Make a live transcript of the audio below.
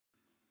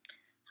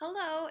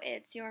Hello,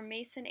 it's your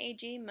Mason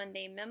AG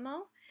Monday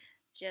Memo.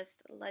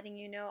 Just letting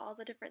you know all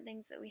the different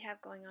things that we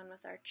have going on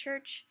with our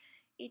church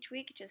each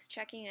week, just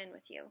checking in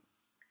with you.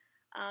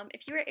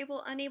 If you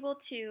were unable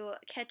to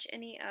catch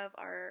any of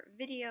our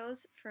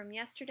videos from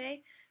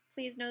yesterday,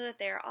 please know that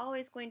they are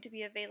always going to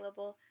be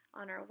available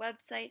on our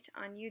website,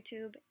 on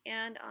YouTube,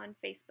 and on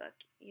Facebook.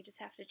 You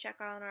just have to check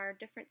on our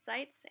different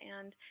sites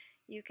and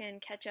you can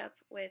catch up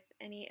with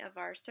any of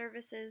our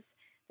services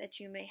that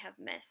you may have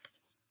missed.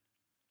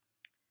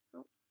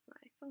 Oh,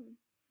 my phone.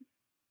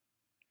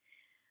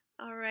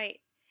 All right.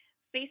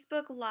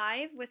 Facebook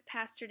Live with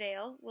Pastor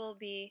Dale will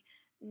be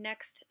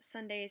next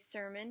Sunday's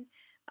sermon.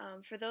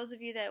 For those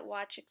of you that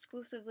watch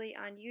exclusively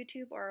on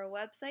YouTube or our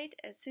website,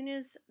 as soon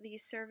as the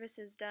service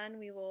is done,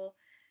 we will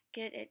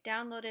get it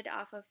downloaded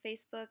off of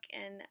Facebook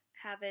and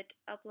have it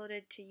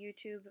uploaded to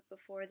YouTube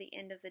before the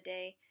end of the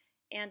day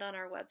and on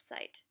our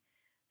website.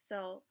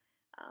 So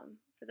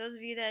for those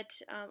of you that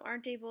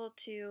aren't able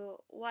to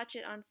watch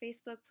it on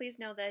Facebook, please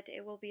know that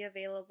it will be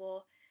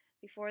available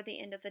before the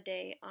end of the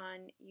day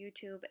on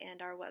YouTube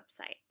and our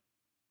website.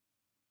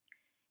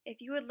 If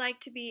you would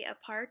like to be a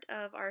part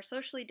of our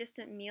socially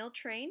distant meal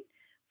train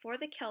for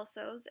the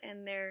Kelsos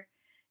and their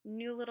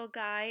new little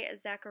guy,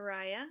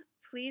 Zachariah,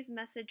 please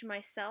message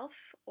myself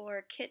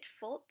or Kit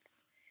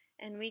Fultz,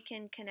 and we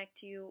can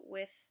connect you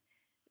with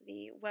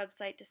the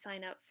website to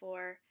sign up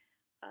for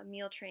a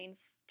meal train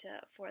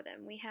for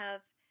them. We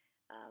have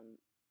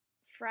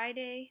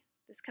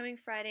this coming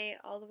Friday,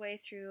 all the way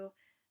through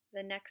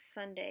the next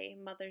Sunday,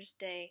 Mother's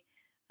Day,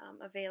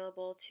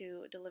 available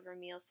to deliver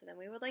meals to them.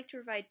 We would like to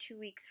provide 2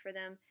 weeks for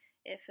them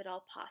if at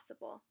all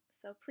possible.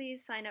 So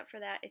please sign up for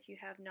that if you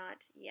have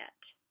not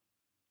yet.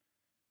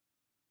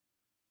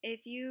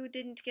 If you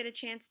didn't get a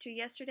chance to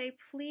yesterday,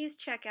 please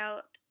check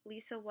out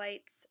Lisa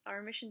White's,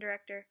 our mission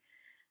director,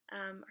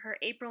 her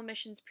April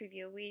missions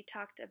preview. We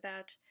talked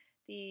about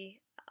the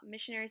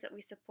missionaries that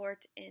we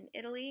support in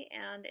Italy,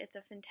 and it's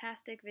a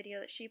fantastic video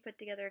that she put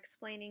together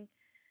explaining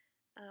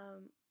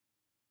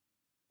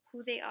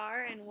who they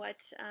are and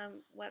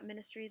what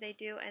ministry they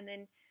do, and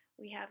then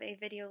we have a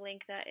video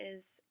link that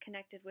is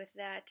connected with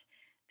that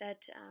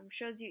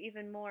shows you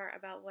even more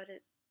about what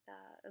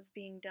is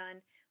being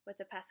done with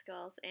the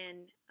Pascals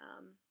in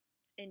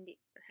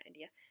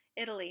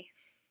Italy.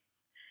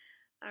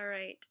 All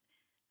right.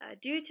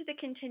 Due to the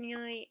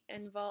continually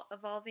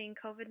evolving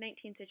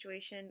COVID-19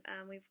 situation,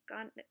 we've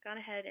gone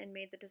ahead and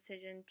made the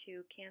decision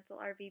to cancel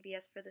our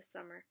VBS for the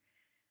summer.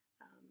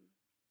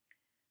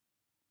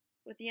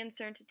 With the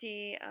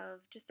uncertainty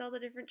of just all the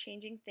different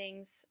changing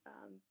things,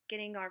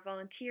 getting our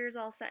volunteers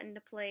all set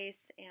into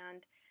place,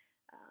 and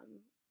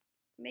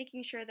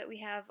making sure that we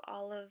have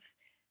all of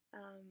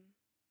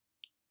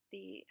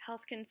the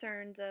health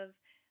concerns of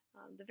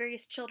the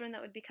various children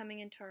that would be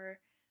coming into our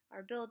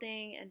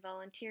building and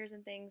volunteers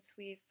and things,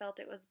 we felt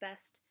it was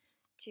best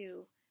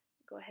to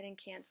go ahead and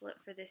cancel it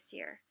for this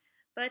year.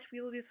 But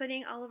we will be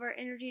putting all of our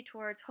energy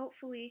towards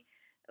hopefully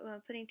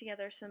putting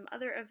together some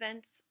other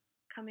events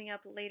coming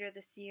up later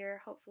this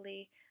year,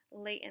 hopefully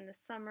late in the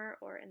summer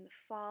or in the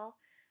fall.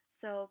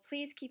 So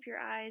please keep your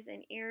eyes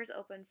and ears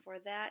open for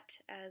that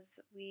as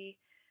we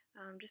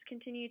just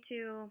continue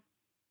to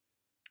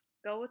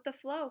go with the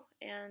flow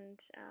and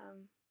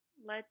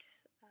let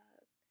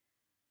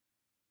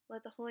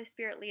the Holy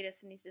Spirit lead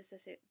us in these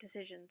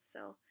decisions.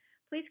 So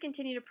please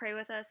continue to pray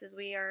with us as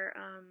we are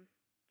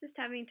just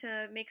having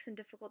to make some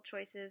difficult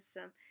choices,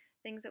 some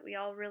things that we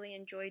all really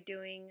enjoy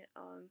doing,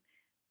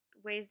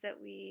 ways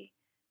that we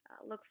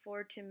look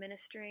forward to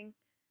ministering.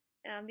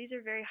 These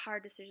are very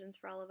hard decisions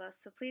for all of us,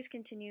 so please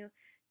continue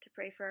to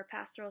pray for our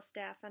pastoral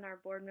staff and our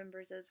board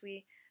members as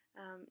we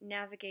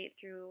navigate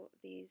through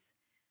these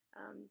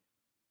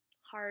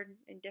hard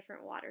and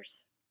different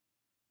waters.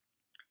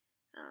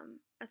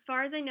 As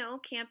far as I know,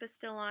 camp is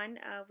still on.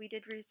 We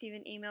did receive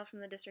an email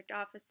from the district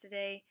office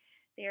today.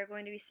 They are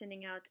going to be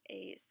sending out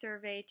a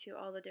survey to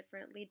all the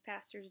different lead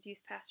pastors,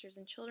 youth pastors,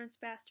 and children's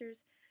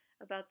pastors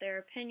about their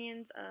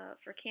opinions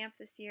for camp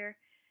this year.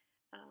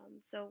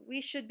 So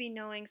we should be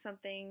knowing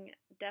something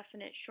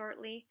definite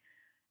shortly.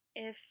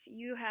 If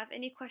you have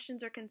any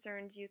questions or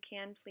concerns, you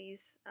can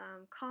please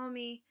call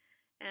me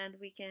and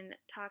we can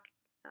talk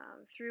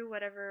through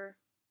whatever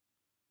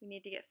we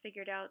need to get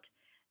figured out.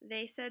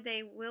 They said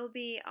they will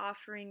be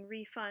offering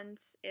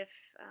refunds if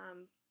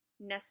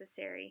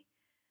necessary.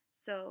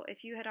 So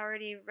if you had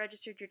already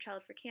registered your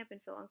child for camp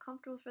and feel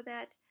uncomfortable for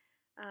that,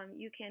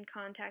 you can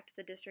contact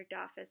the district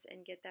office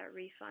and get that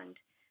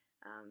refund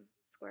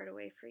squared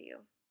away for you.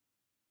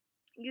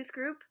 Youth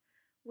group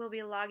will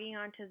be logging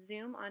on to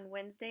Zoom on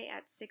Wednesday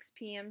at 6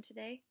 p.m.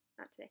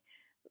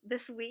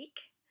 this week.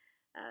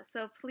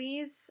 So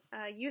please,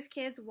 youth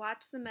kids,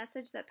 watch the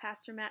message that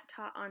Pastor Matt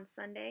taught on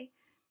Sunday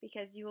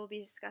because you will be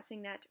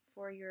discussing that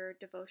for your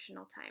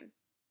devotional time.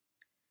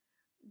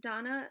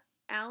 Donna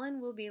Allen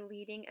will be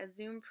leading a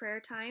Zoom prayer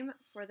time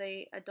for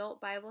the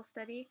adult Bible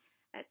study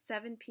at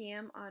 7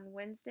 p.m. on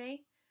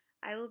Wednesday.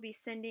 I will be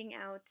sending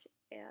out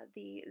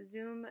the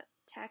Zoom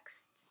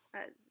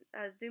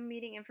Zoom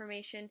meeting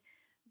information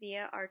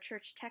via our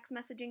church text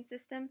messaging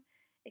system,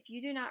 If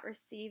you do not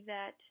receive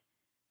that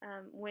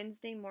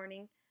Wednesday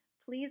morning,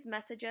 please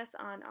message us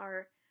on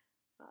our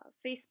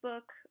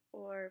Facebook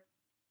or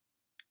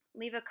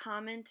leave a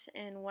comment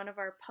in one of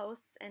our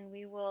posts, and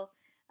we will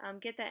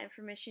get that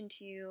information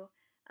to you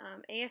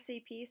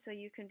ASAP so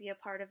you can be a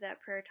part of that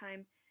prayer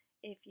time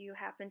if you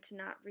happen to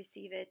not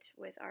receive it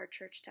with our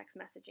church text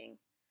messaging.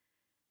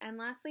 And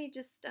lastly,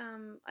 just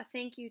a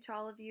thank you to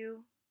all of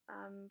you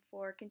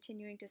for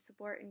continuing to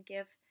support and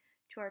give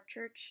to our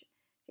church.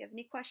 If you have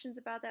any questions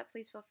about that,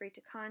 please feel free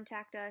to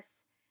contact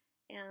us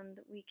and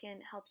we can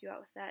help you out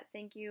with that.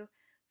 Thank you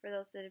for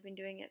those that have been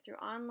doing it through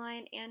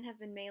online and have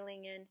been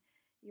mailing in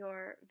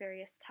your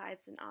various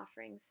tithes and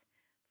offerings.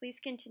 Please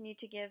continue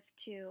to give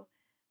to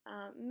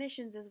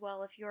missions as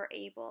well if you're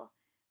able.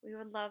 We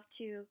would love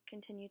to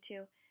continue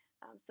to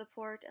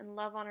support and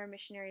love on our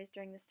missionaries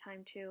during this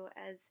time too,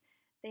 as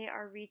they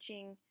are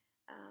reaching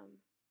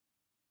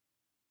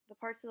the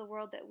parts of the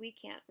world that we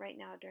can't right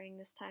now during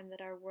this time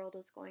that our world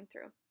is going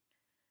through.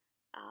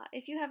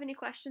 If you have any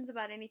questions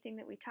about anything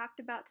that we talked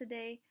about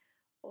today,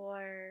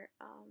 or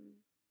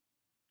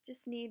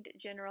just need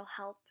general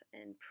help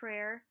and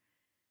prayer,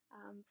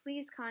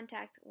 please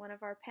contact one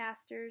of our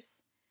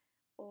pastors,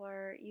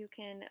 or you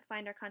can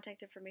find our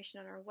contact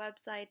information on our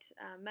website,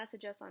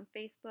 message us on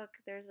Facebook.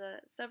 There's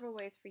several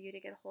ways for you to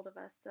get a hold of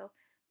us, so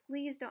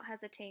please don't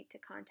hesitate to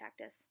contact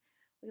us.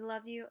 We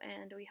love you,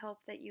 and we hope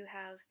that you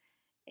have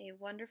a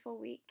wonderful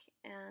week,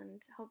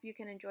 and hope you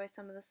can enjoy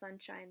some of the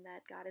sunshine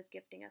that God is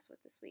gifting us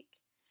with this week.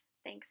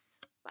 Thanks.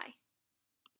 Bye.